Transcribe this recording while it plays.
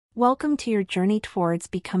Welcome to your journey towards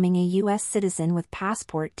becoming a U.S. citizen with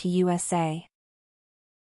passport to USA.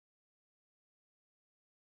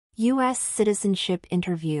 U.S. Citizenship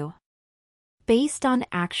Interview. Based on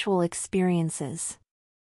actual experiences.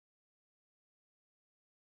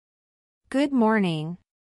 Good morning.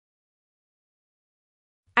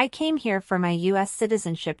 I came here for my U.S.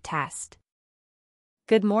 citizenship test.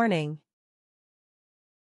 Good morning.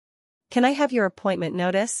 Can I have your appointment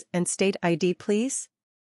notice and state ID, please?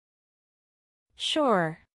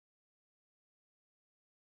 Sure.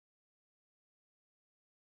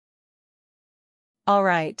 All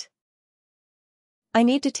right. I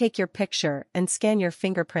need to take your picture and scan your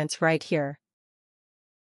fingerprints right here.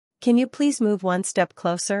 Can you please move one step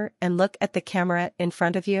closer and look at the camera in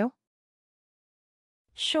front of you?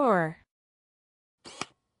 Sure.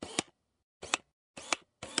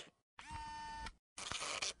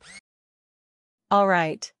 All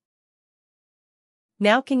right.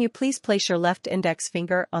 Now can you please place your left index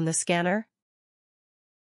finger on the scanner?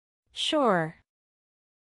 Sure.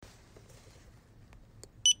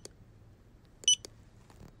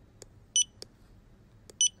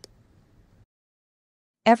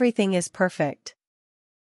 Everything is perfect.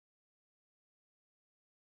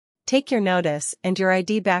 Take your notice and your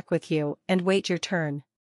ID back with you and wait your turn.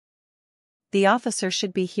 The officer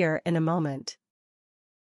should be here in a moment.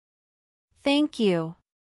 Thank you.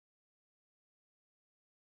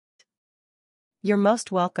 You're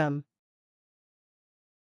most welcome.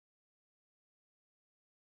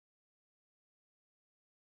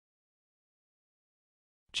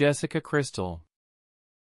 Jessica Crystal.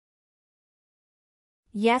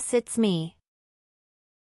 Yes, it's me.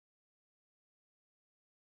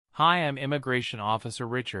 Hi, I'm Immigration Officer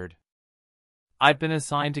Richard. I've been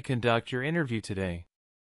assigned to conduct your interview today.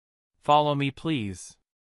 Follow me, please.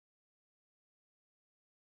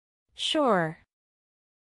 Sure.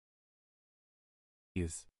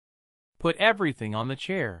 Please. Put everything on the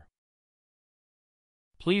chair.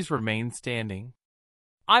 Please remain standing.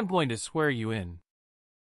 I'm going to swear you in.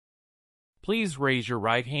 Please raise your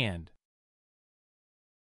right hand.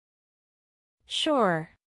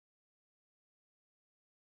 Sure.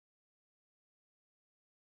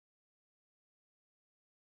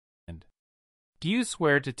 Do you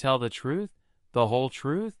swear to tell the truth, the whole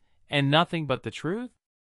truth, and nothing but the truth?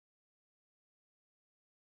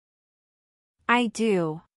 I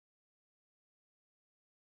do.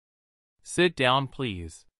 Sit down,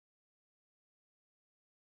 please.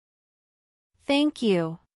 Thank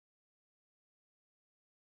you.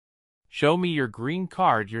 Show me your green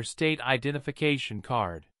card, your state identification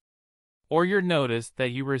card, or your notice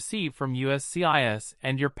that you received from USCIS,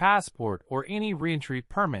 and your passport or any reentry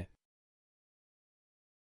permit.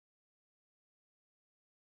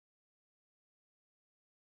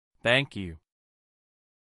 Thank you.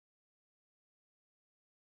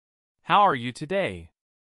 How are you today?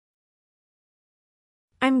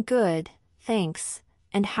 I'm good, thanks.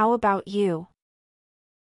 And how about you?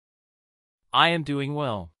 I am doing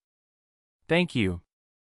well. Thank you.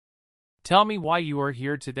 Tell me why you are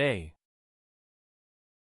here today.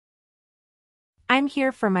 I'm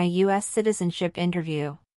here for my U.S. citizenship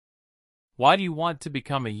interview. Why do you want to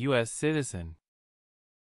become a U.S. citizen?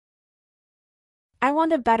 I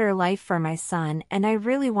want a better life for my son, and I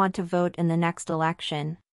really want to vote in the next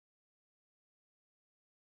election.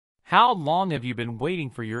 How long have you been waiting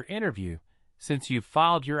for your interview since you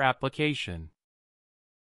filed your application?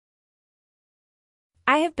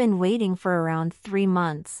 I have been waiting for around 3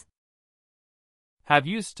 months. Have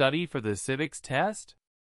you studied for the civics test?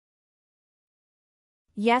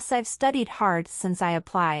 Yes, I've studied hard since I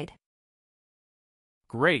applied.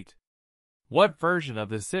 Great. What version of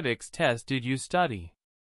the civics test did you study?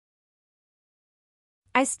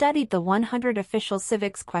 I studied the 100 Official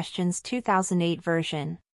Civics Questions 2008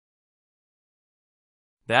 version.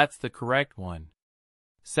 That's the correct one.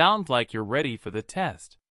 Sounds like you're ready for the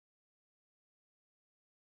test.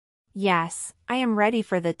 Yes, I am ready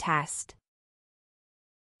for the test.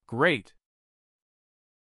 Great.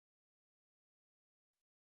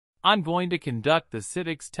 I'm going to conduct the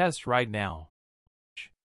civics test right now.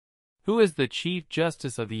 Who is the Chief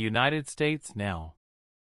Justice of the United States now?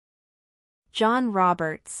 John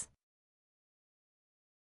Roberts.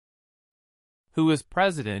 Who was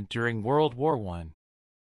president during World War I?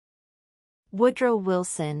 Woodrow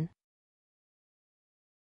Wilson.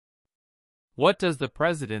 What does the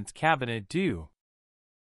president's cabinet do?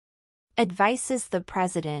 Advises the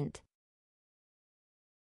president.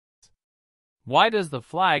 Why does the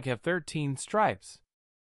flag have 13 stripes?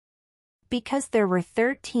 Because there were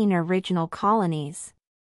 13 original colonies.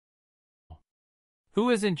 Who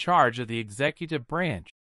is in charge of the executive branch?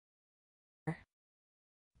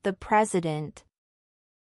 The President.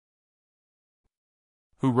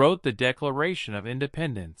 Who wrote the Declaration of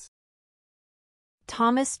Independence?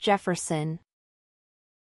 Thomas Jefferson.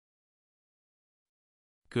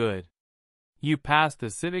 Good. You passed the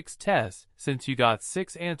civics test since you got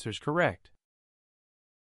 6 answers correct.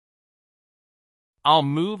 I'll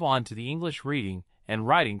move on to the English reading and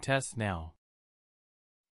writing tests now.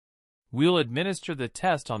 We'll administer the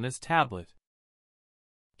test on this tablet.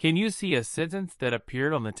 Can you see a sentence that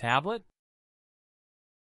appeared on the tablet?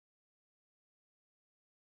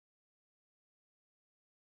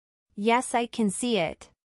 Yes, I can see it.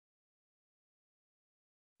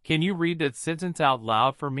 Can you read that sentence out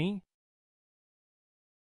loud for me?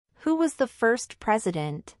 Who was the first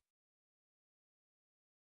president?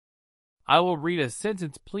 I will read a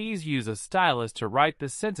sentence. Please use a stylus to write the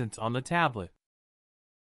sentence on the tablet.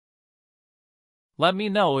 Let me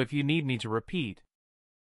know if you need me to repeat.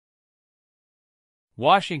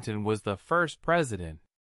 Washington was the first president.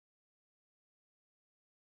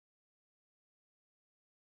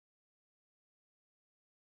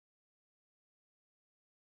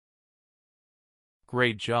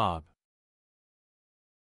 Great job.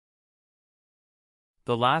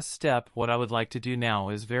 The last step, what I would like to do now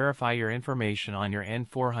is verify your information on your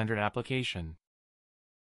N-400 application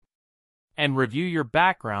and review your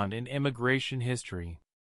background and immigration history.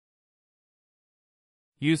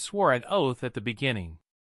 You swore an oath at the beginning.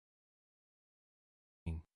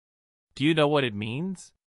 Do you know what it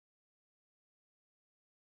means?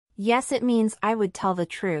 Yes, it means I would tell the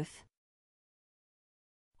truth.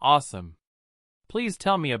 Awesome. Please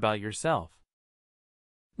tell me about yourself.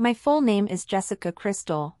 My full name is Jessica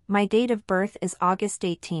Crystal. My date of birth is August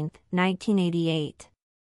 18, 1988.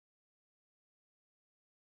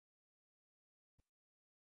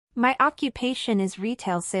 My occupation is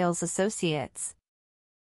retail sales associates.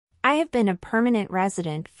 I have been a permanent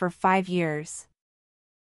resident for 5 years.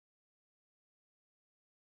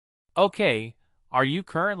 Okay, are you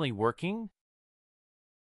currently working?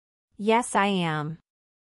 Yes, I am.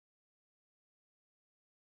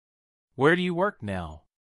 Where do you work now?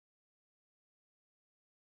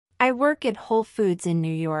 I work at Whole Foods in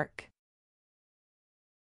New York.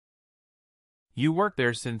 You worked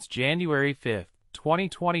there since January 5th,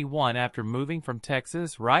 2021 after moving from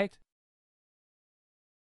Texas, right?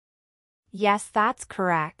 Yes, that's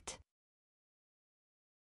correct.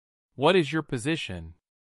 What is your position?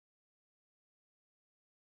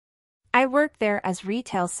 I work there as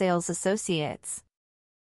retail sales associates.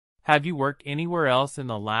 Have you worked anywhere else in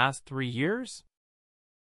the last 3 years?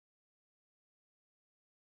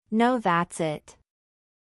 No, that's it.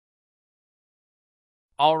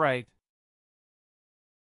 All right.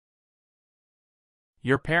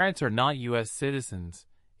 Your parents are not U.S. citizens,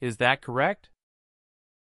 is that correct?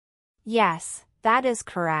 Yes, that is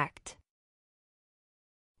correct.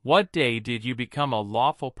 What day did you become a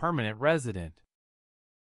lawful permanent resident?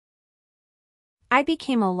 I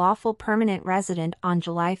became a lawful permanent resident on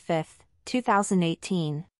July 5,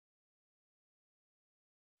 2018.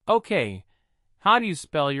 Okay, how do you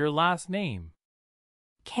spell your last name?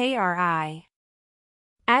 Kristel.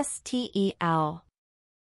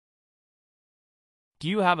 Do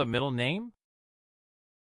you have a middle name?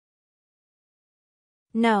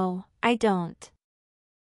 No, I don't.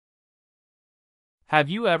 Have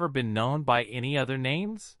you ever been known by any other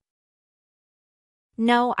names?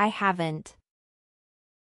 No, I haven't.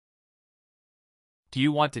 Do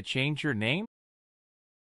you want to change your name?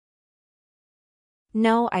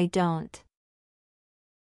 No, I don't.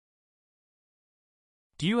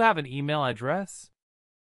 Do you have an email address?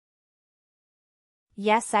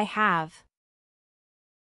 Yes, I have.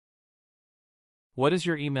 What is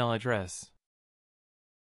your email address?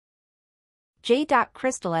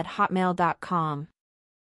 j.crystal@hotmail.com.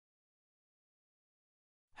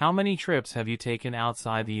 How many trips have you taken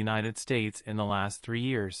outside the United States in the last 3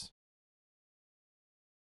 years?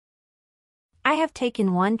 I have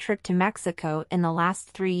taken 1 trip to Mexico in the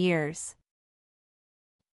last 3 years.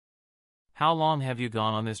 How long have you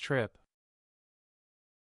gone on this trip?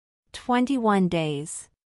 21 days.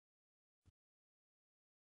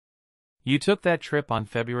 You took that trip on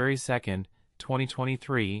February 2nd,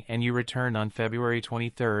 2023, and you returned on February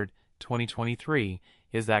 23rd, 2023.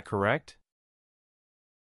 Is that correct?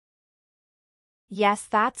 Yes,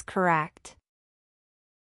 that's correct.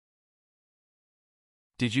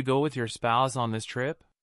 Did you go with your spouse on this trip?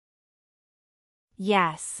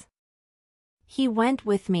 Yes. He went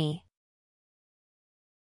with me.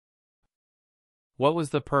 What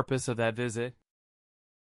was the purpose of that visit?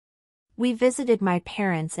 We visited my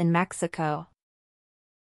parents in Mexico.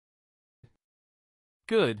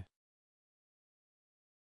 Good.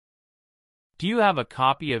 Do you have a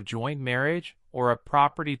copy of joint marriage or a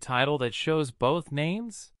property title that shows both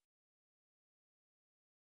names?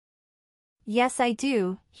 Yes, I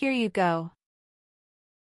do. Here you go.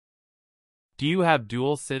 Do you have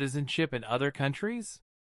dual citizenship in other countries?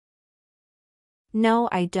 No,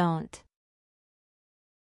 I don't.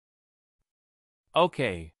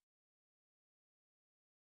 Okay.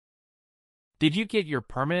 Did you get your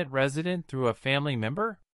permanent resident through a family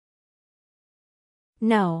member?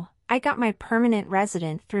 No, I got my permanent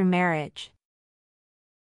resident through marriage.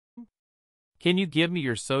 Can you give me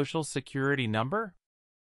your social security number?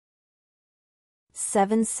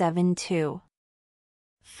 772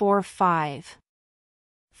 45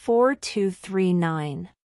 4239.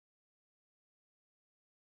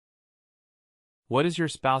 What is your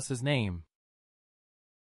spouse's name?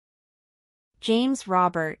 James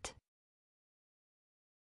Robert.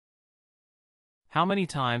 How many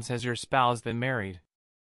times has your spouse been married?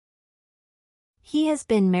 He has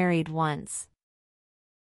been married once.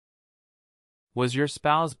 Was your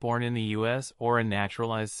spouse born in the U.S. or a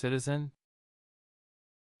naturalized citizen?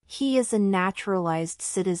 He is a naturalized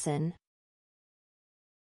citizen.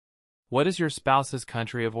 What is your spouse's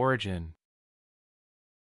country of origin?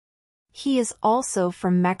 He is also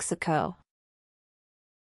from Mexico.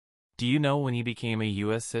 Do you know when he became a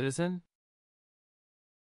U.S. citizen?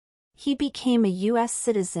 He became a U.S.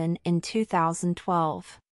 citizen in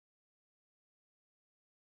 2012.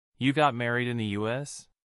 You got married in the U.S.?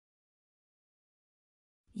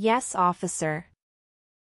 Yes, officer.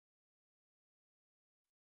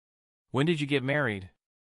 When did you get married?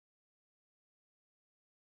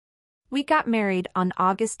 We got married on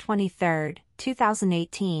August 23,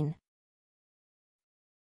 2018.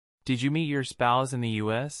 Did you meet your spouse in the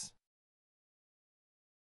U.S.?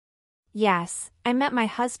 Yes, I met my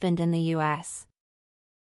husband in the U.S.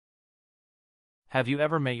 Have you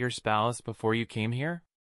ever met your spouse before you came here?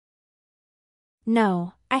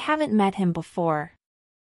 No, I haven't met him before.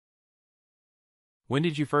 When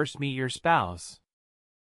did you first meet your spouse?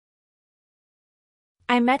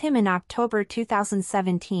 I met him in October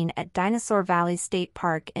 2017 at Dinosaur Valley State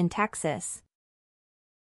Park in Texas.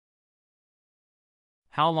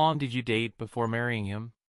 How long did you date before marrying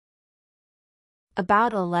him?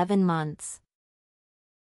 About 11 months.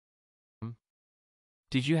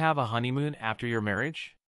 Did you have a honeymoon after your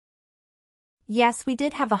marriage? Yes, we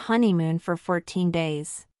did have a honeymoon for 14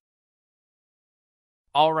 days.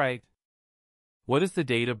 All right. What is the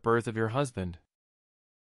date of birth of your husband?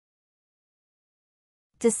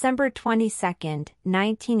 December 22nd,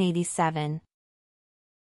 1987.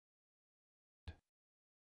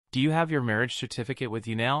 Do you have your marriage certificate with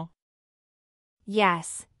you now?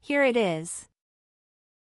 Yes, here it is.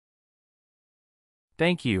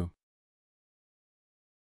 Thank you.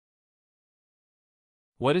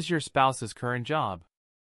 What is your spouse's current job?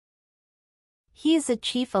 He is a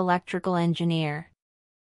chief electrical engineer.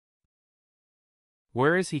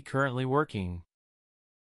 Where is he currently working?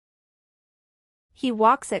 He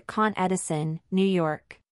walks at Con Edison, New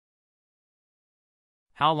York.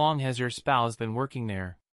 How long has your spouse been working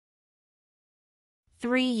there?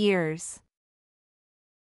 3 years.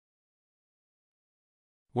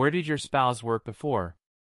 Where did your spouse work before?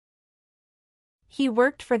 He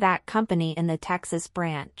worked for that company in the Texas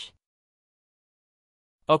branch.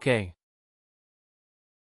 Okay.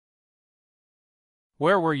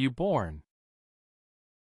 Where were you born?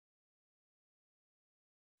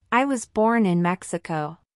 I was born in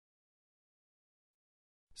Mexico.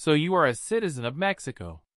 So you are a citizen of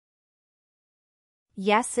Mexico.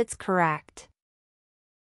 Yes, it's correct.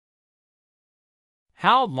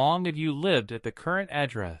 How long have you lived at the current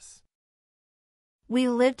address? We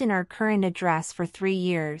lived in our current address for 3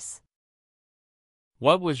 years.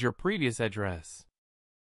 What was your previous address?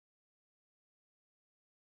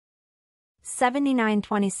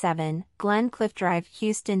 7927 Glen Cliff Drive,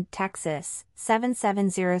 Houston, Texas,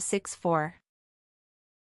 77064.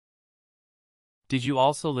 Did you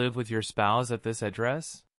also live with your spouse at this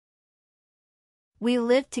address? We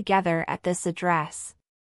lived together at this address.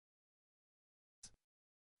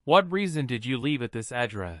 What reason did you leave at this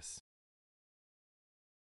address?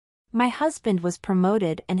 My husband was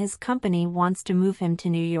promoted and his company wants to move him to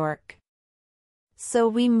New York. So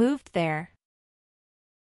we moved there.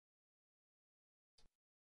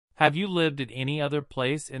 Have you lived at any other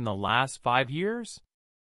place in the last 5 years?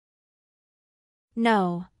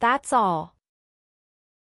 No, that's all.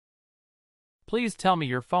 Please tell me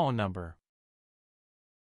your phone number.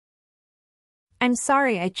 I'm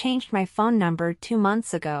sorry, I changed my phone number 2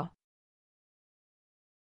 months ago.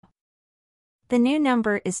 The new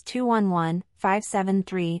number is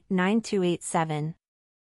 211-573-9287.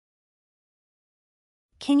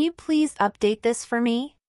 Can you please update this for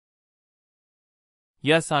me?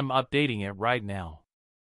 Yes, I'm updating it right now.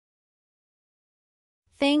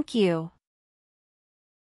 Thank you.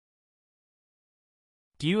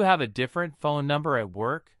 Do you have a different phone number at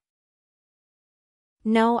work?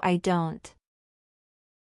 No, I don't.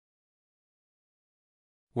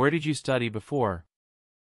 Where did you study before?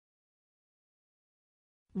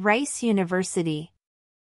 Rice University.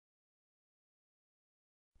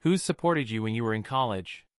 Who supported you when you were in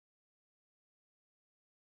college?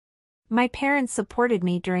 My parents supported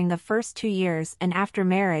me during the first 2 years, and after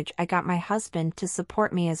marriage I got my husband to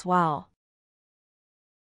support me as well.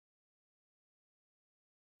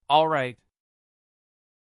 All right.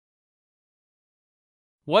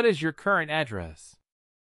 What is your current address?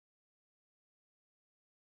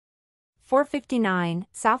 459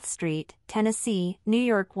 South Street, Tennessee, New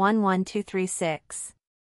York 11236.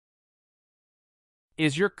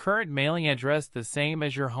 Is your current mailing address the same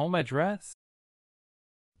as your home address?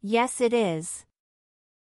 Yes, it is.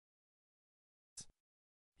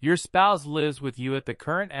 Your spouse lives with you at the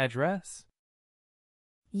current address?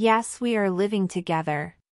 Yes, we are living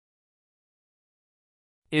together.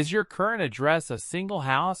 Is your current address a single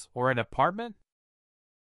house or an apartment?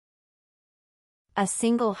 A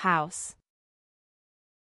single house.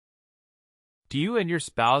 Do you and your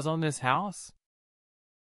spouse own this house?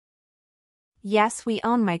 Yes, we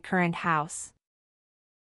own my current house.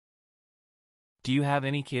 Do you have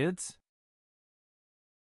any kids?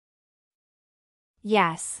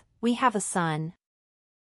 Yes, we have a son.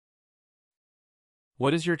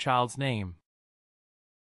 What is your child's name?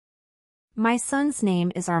 My son's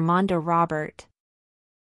name is Armando Robert.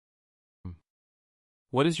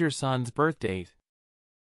 What is your son's birth date?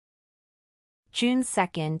 June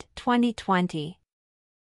 2nd, 2020.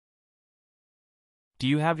 Do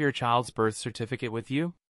you have your child's birth certificate with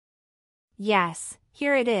you? Yes,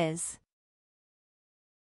 here it is.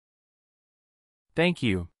 Thank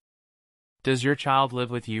you. Does your child live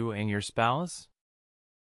with you and your spouse?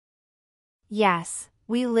 Yes,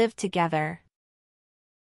 we live together.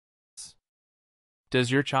 Does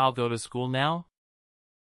your child go to school now?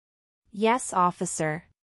 Yes, officer.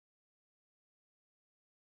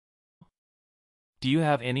 Do you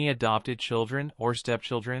have any adopted children or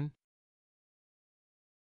stepchildren?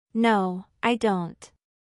 No, I don't.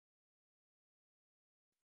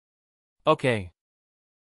 Okay.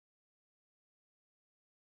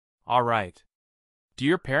 All right. Do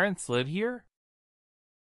your parents live here?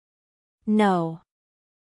 No.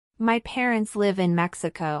 My parents live in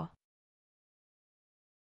Mexico.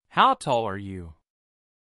 How tall are you?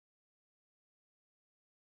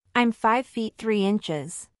 I'm 5 feet 3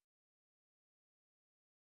 inches.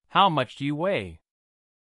 How much do you weigh?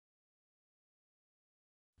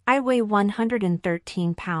 I weigh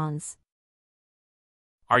 113 pounds.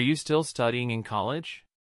 Are you still studying in college?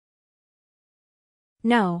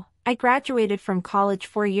 No, I graduated from college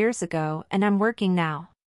 4 years ago and I'm working now.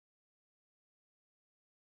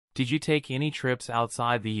 Did you take any trips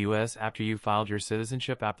outside the U.S. after you filed your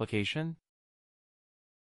citizenship application?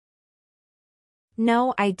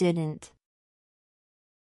 No, I didn't.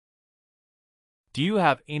 Do you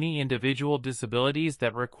have any individual disabilities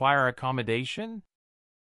that require accommodation?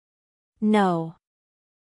 No.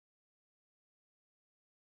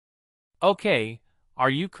 Okay,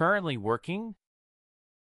 are you currently working?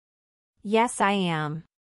 Yes, I am.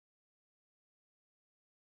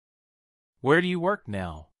 Where do you work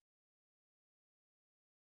now?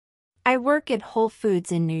 I work at Whole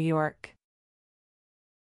Foods in New York.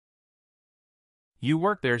 You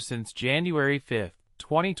worked there since January 5th,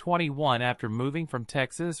 2021 after moving from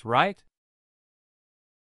Texas, right?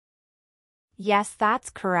 Yes,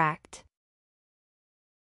 that's correct.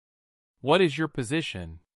 What is your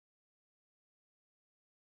position?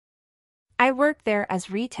 I work there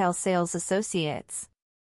as retail sales associates.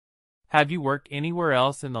 Have you worked anywhere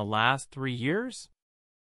else in the last 3 years?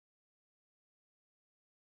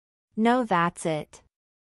 No, that's it.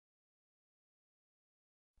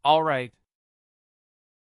 All right.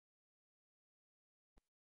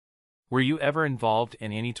 Were you ever involved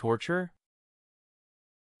in any torture?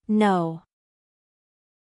 No.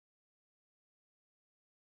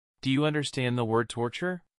 Do you understand the word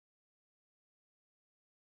torture?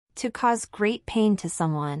 To cause great pain to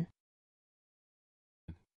someone.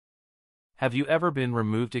 Have you ever been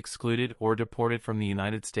removed, excluded, or deported from the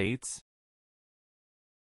United States?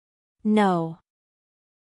 No.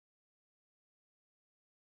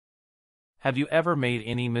 Have you ever made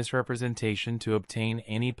any misrepresentation to obtain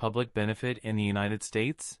any public benefit in the United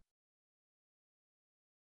States?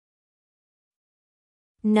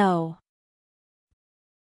 No.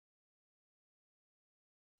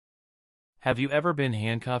 Have you ever been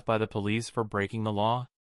handcuffed by the police for breaking the law?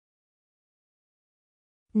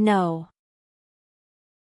 No.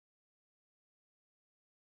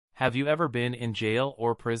 Have you ever been in jail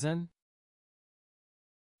or prison?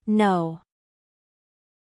 No.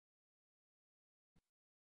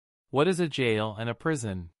 What is a jail and a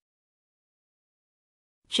prison?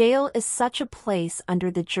 Jail is such a place under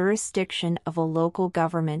the jurisdiction of a local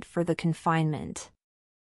government for the confinement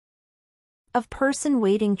of person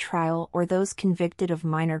waiting trial or those convicted of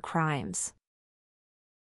minor crimes.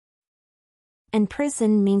 And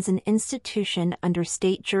prison means an institution under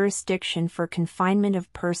state jurisdiction for confinement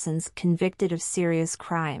of persons convicted of serious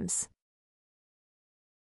crimes.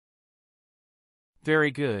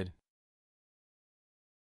 Very good.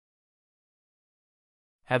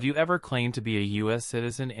 Have you ever claimed to be a U.S.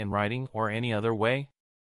 citizen in writing or any other way?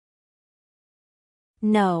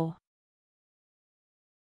 No.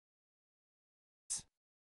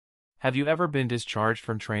 Have you ever been discharged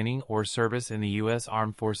from training or service in the U.S.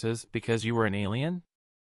 Armed Forces because you were an alien?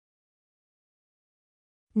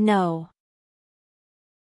 No.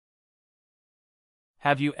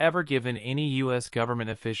 Have you ever given any U.S. government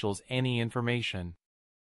officials any information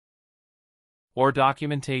or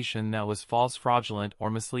documentation that was false, fraudulent, or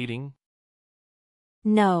misleading?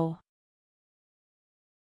 No.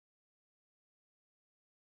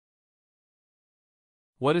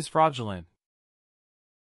 What is fraudulent?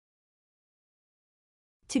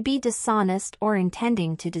 To be dishonest or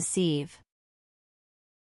intending to deceive.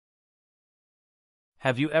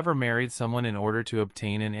 Have you ever married someone in order to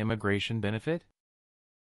obtain an immigration benefit?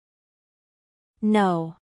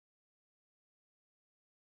 No.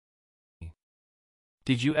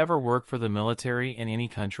 Did you ever work for the military in any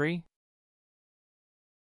country?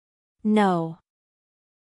 No.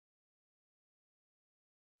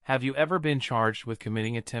 Have you ever been charged with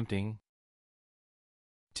attempting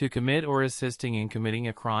to commit or assisting in committing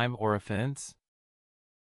a crime or offense?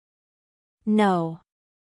 No.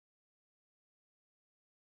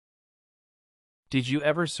 Did you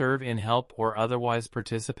ever serve in, help, or otherwise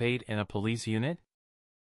participate in a police unit?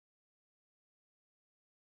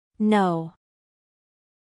 No.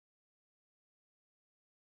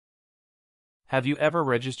 Have you ever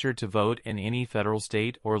registered to vote in any federal,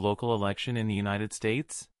 state, or local election in the United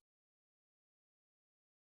States?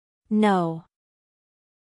 No.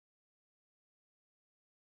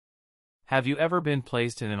 Have you ever been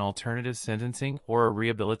placed in an alternative sentencing or a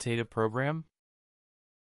rehabilitative program?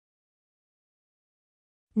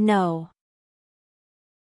 No.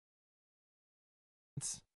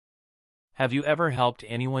 Have you ever helped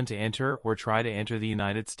anyone to enter or try to enter the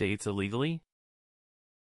United States illegally?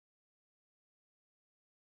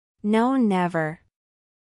 No, never.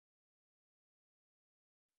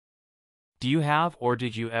 Do you have or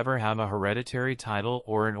did you ever have a hereditary title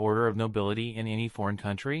or an order of nobility in any foreign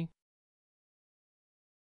country?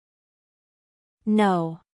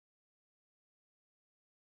 No.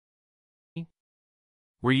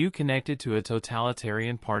 Were you connected to a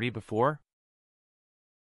totalitarian party before?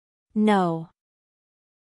 No.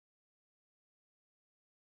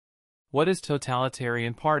 What is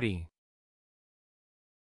totalitarian party?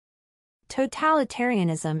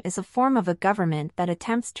 Totalitarianism is a form of a government that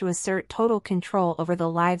attempts to assert total control over the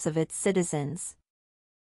lives of its citizens.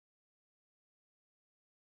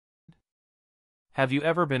 Have you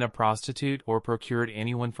ever been a prostitute or procured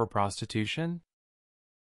anyone for prostitution?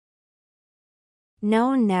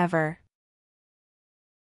 No, never.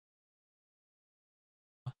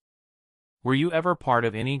 Were you ever part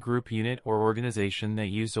of any group, unit, or organization that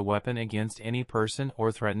used a weapon against any person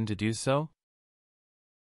or threatened to do so?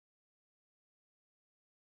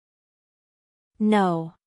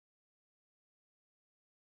 No.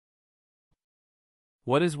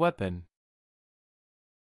 What is weapon?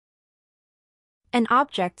 An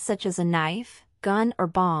object such as a knife, gun, or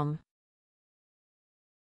bomb.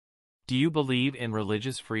 Do you believe in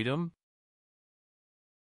religious freedom?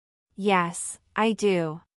 Yes, I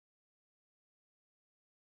do.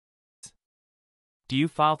 Do you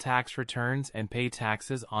file tax returns and pay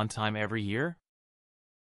taxes on time every year?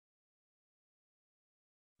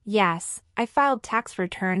 Yes, I filed tax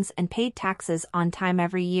returns and paid taxes on time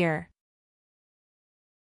every year.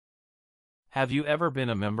 Have you ever been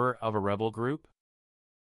a member of a rebel group?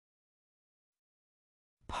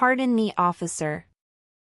 Pardon me, officer.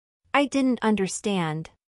 I didn't understand.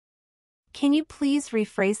 Can you please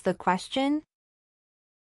rephrase the question?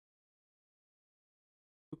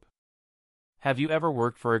 Have you ever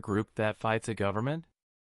worked for a group that fights a government?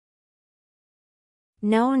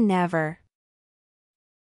 No, never.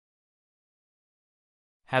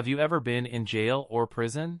 Have you ever been in jail or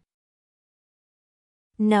prison?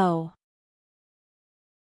 No.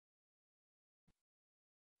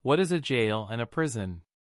 What is a jail and a prison?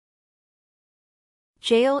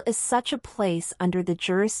 Jail is such a place under the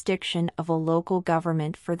jurisdiction of a local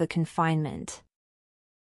government for the confinement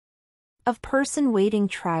of person waiting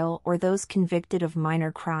trial or those convicted of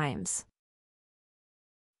minor crimes.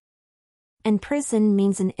 And prison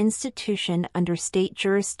means an institution under state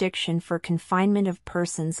jurisdiction for confinement of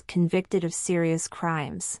persons convicted of serious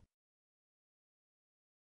crimes.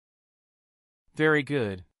 Very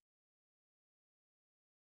good.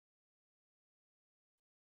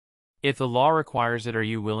 If the law requires it, are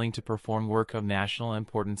you willing to perform work of national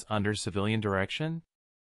importance under civilian direction?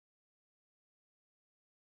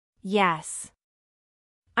 Yes.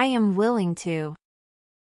 I am willing to.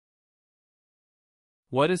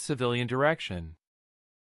 What is civilian direction?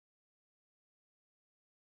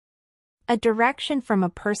 A direction from a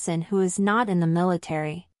person who is not in the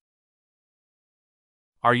military.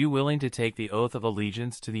 Are you willing to take the oath of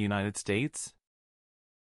allegiance to the United States?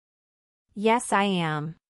 Yes, I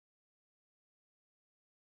am.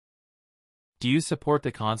 Do you support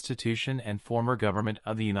the Constitution and former government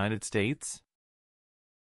of the United States?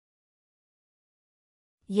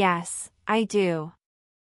 Yes, I do.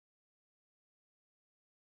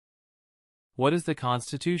 What is the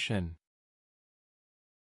Constitution?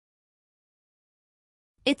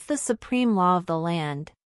 It's the supreme law of the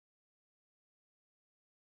land.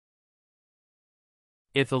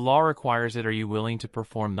 If the law requires it, are you willing to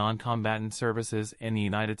perform non-combatant services in the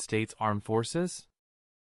United States Armed Forces?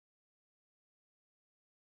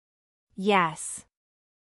 Yes.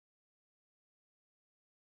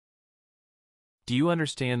 Do you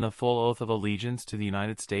understand the full oath of allegiance to the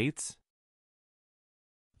United States?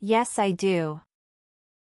 Yes, I do.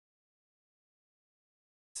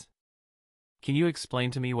 Can you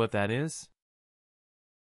explain to me what that is?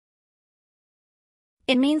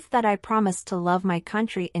 It means that I promise to love my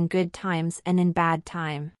country in good times and in bad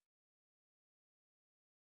time.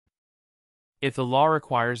 If the law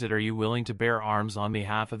requires it, are you willing to bear arms on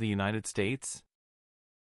behalf of the United States?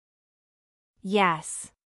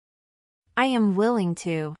 Yes. I am willing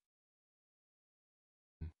to.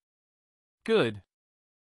 Good.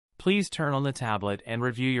 Please turn on the tablet and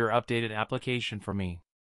review your updated application for me.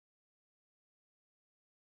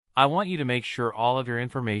 I want you to make sure all of your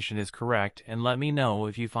information is correct and let me know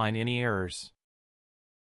if you find any errors.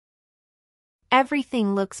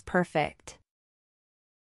 Everything looks perfect.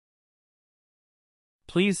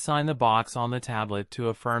 Please sign the box on the tablet to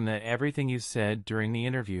affirm that everything you said during the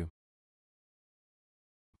interview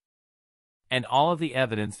and all of the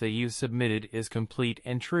evidence that you submitted is complete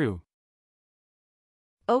and true.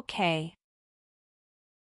 Okay.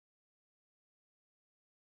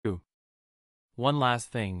 One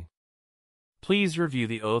last thing. Please review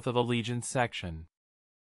the Oath of Allegiance section.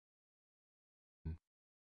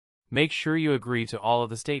 Make sure you agree to all of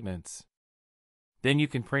the statements. Then you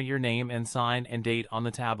can print your name and sign and date on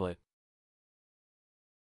the tablet.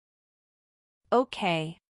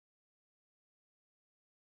 Okay.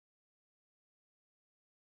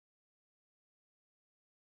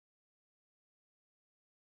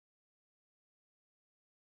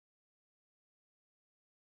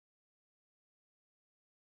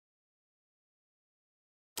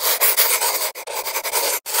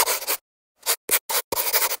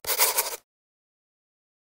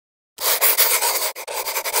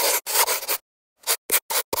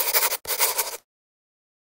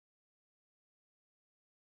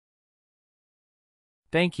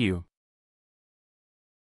 Thank you.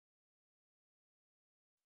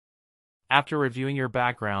 After reviewing your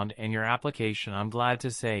background and your application, I'm glad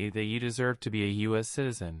to say that you deserve to be a U.S.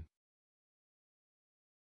 citizen.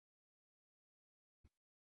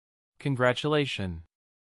 Congratulations.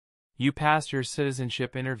 You passed your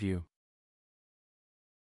citizenship interview.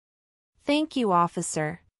 Thank you,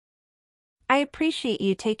 officer. I appreciate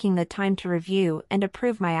you taking the time to review and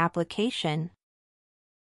approve my application.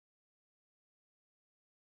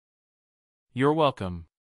 You're welcome.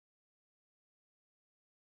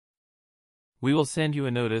 We will send you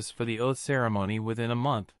a notice for the oath ceremony within a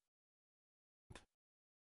month.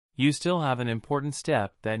 You still have an important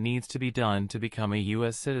step that needs to be done to become a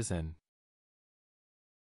U.S. citizen.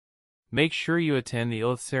 Make sure you attend the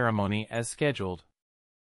oath ceremony as scheduled.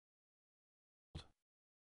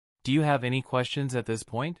 Do you have any questions at this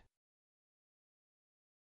point?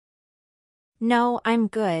 No, I'm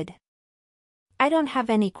good. I don't have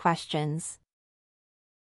any questions.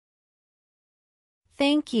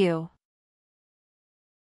 Thank you.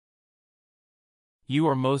 You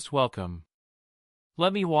are most welcome.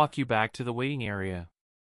 Let me walk you back to the waiting area.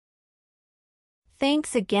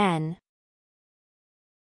 Thanks again.